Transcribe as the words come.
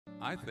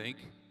I think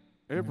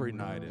every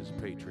night is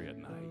Patriot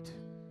Night.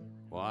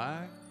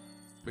 Why?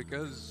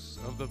 Because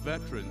of the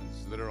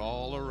veterans that are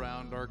all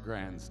around our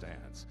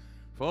grandstands.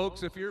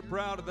 Folks, if you're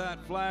proud of that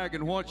flag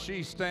and what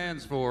she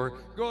stands for,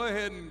 go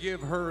ahead and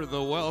give her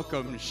the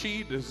welcome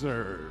she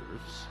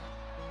deserves.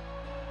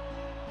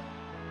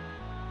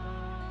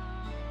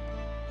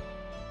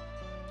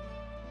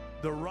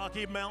 The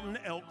Rocky Mountain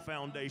Elk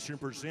Foundation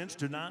presents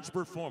tonight's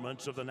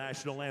performance of the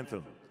national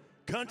anthem.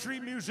 Country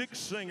music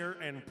singer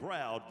and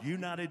proud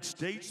United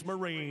States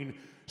Marine,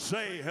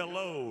 say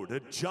hello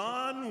to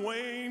John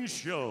Wayne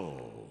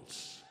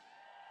Schulz.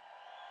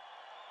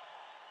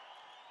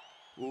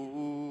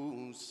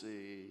 Oh,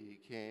 say,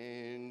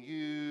 can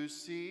you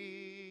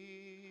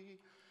see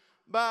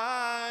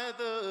by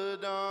the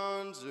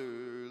dawn's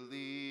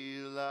early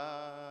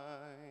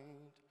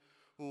light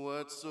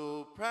what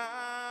so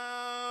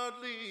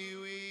proudly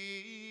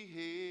we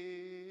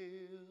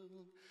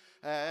hailed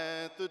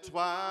at the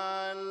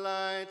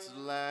twilight's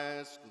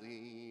last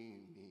gleaming,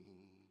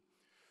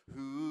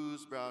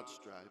 whose broad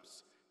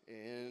stripes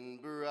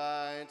and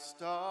bright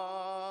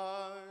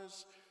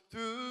stars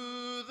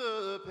through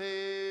the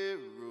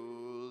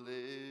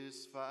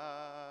perilous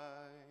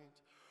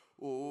fight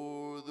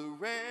o'er the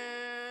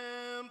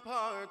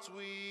ramparts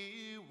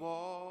we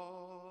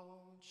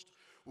watched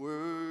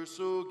were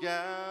so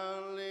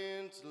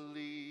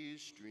gallantly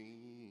streaming,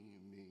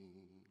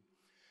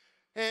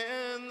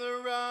 and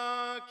the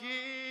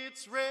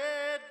rocket's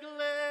red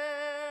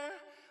glare,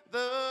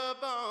 the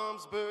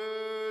bombs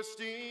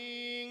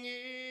bursting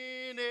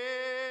in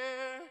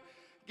air,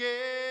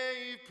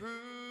 gave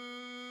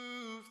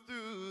proof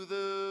through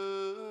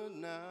the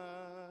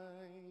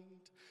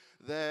night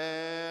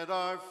that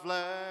our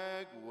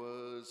flag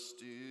was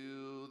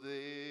still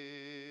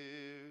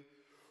there.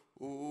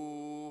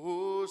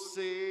 Oh,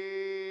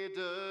 say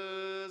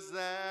does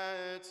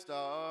that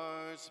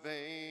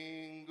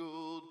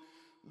star-spangled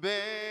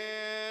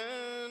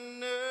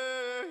banner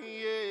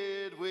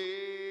yet wave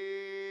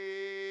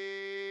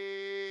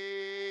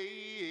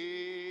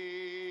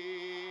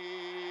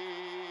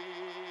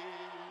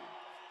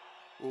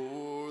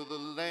o'er the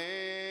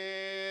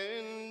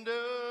land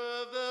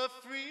of the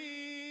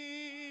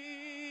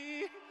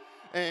free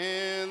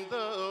and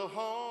the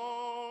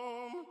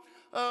home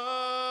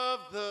of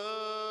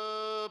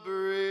the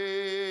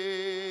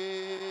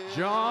brave?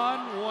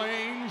 John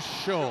Wayne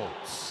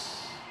Schulz.